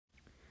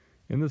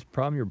In this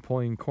problem, you're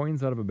pulling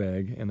coins out of a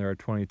bag, and there are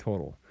 20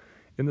 total.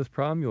 In this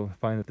problem, you'll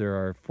find that there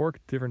are 4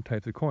 different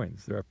types of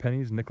coins. There are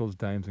pennies, nickels,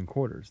 dimes, and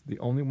quarters. The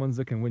only ones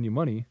that can win you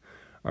money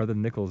are the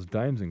nickels,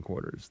 dimes, and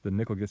quarters. The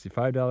nickel gets you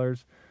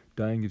 $5,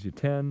 dime gives you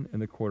 10,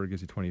 and the quarter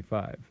gives you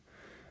 25.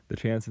 The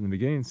chance in the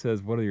beginning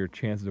says, what are your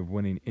chances of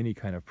winning any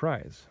kind of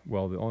prize?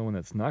 Well, the only one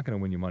that's not going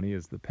to win you money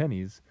is the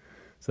pennies.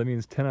 So that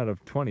means 10 out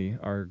of 20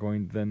 are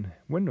going to then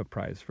win a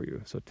prize for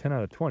you. So 10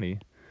 out of 20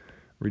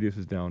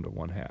 reduces down to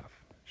 1/2.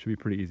 Should be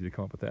pretty easy to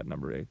come up with that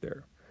number right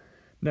there.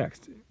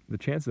 Next, the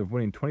chances of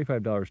winning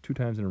 $25 2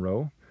 times in a row.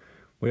 Well,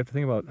 you have to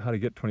think about how to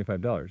get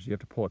 $25. You have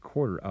to pull a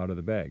quarter out of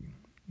the bag.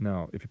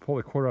 Now, if you pull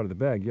a quarter out of the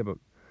bag, you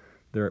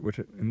have which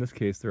in this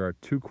case there are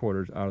 2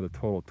 quarters out of the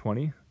total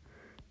 20.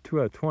 2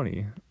 out of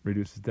 20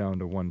 reduces down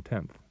to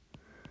 1/10.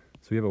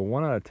 So you have a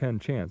 1 out of 10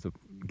 chance of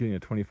getting a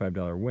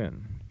 $25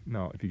 win.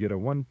 Now, if you get a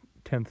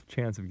 1/10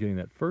 chance of getting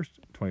that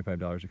first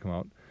 $25 to come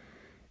out,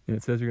 and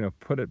it says you're going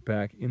to put it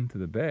back into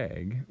the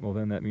bag, well,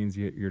 then that means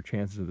your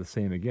chances are the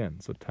same again,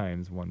 so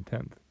times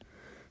 1/10.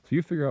 So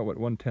you figure out what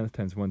 1/10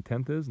 times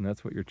 1/10 is, and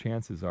that's what your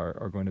chances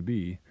are going to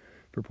be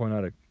for pulling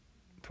out a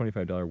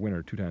 $25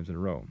 winner 2 times in a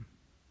row.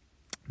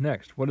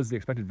 Next, what is the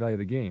expected value of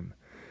the game?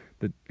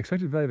 The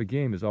expected value of a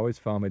game is always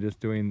found by just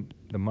doing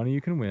the money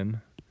you can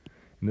win.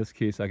 In this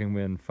case, I can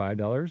win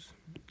 $5,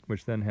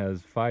 which then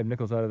has 5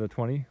 nickels out of the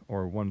 20,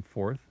 or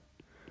 1/4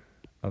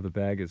 of the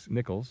bag is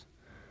nickels.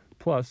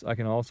 Plus, I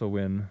can also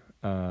win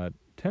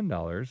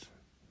 $10,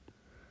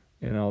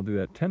 and I'll do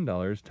that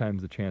 $10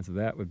 times the chance of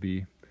that would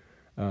be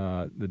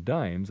the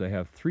dimes. I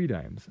have 3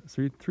 dimes.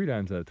 3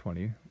 dimes out of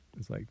 20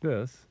 is like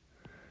this.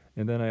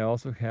 And then I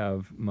also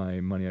have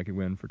my money I could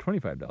win for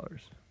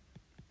 $25.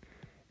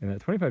 And that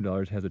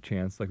 $25 has a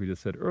chance, like we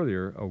just said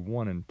earlier, a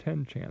 1 in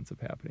 10 chance of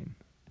happening.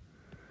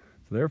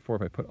 So therefore,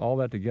 if I put all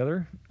that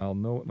together, I'll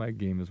know what my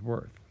game is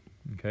worth.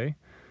 Okay?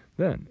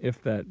 Then, if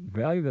that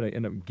value that I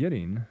end up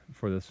getting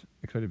for this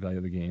expected value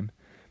of the game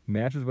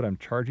matches what I'm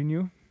charging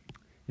you,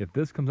 if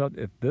this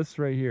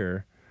right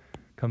here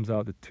comes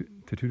out to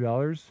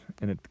 $2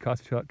 and it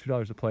costs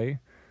 $2 to play,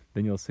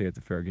 then you'll say it's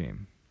a fair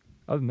game.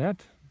 Other than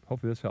that,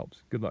 hopefully this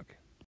helps. Good luck.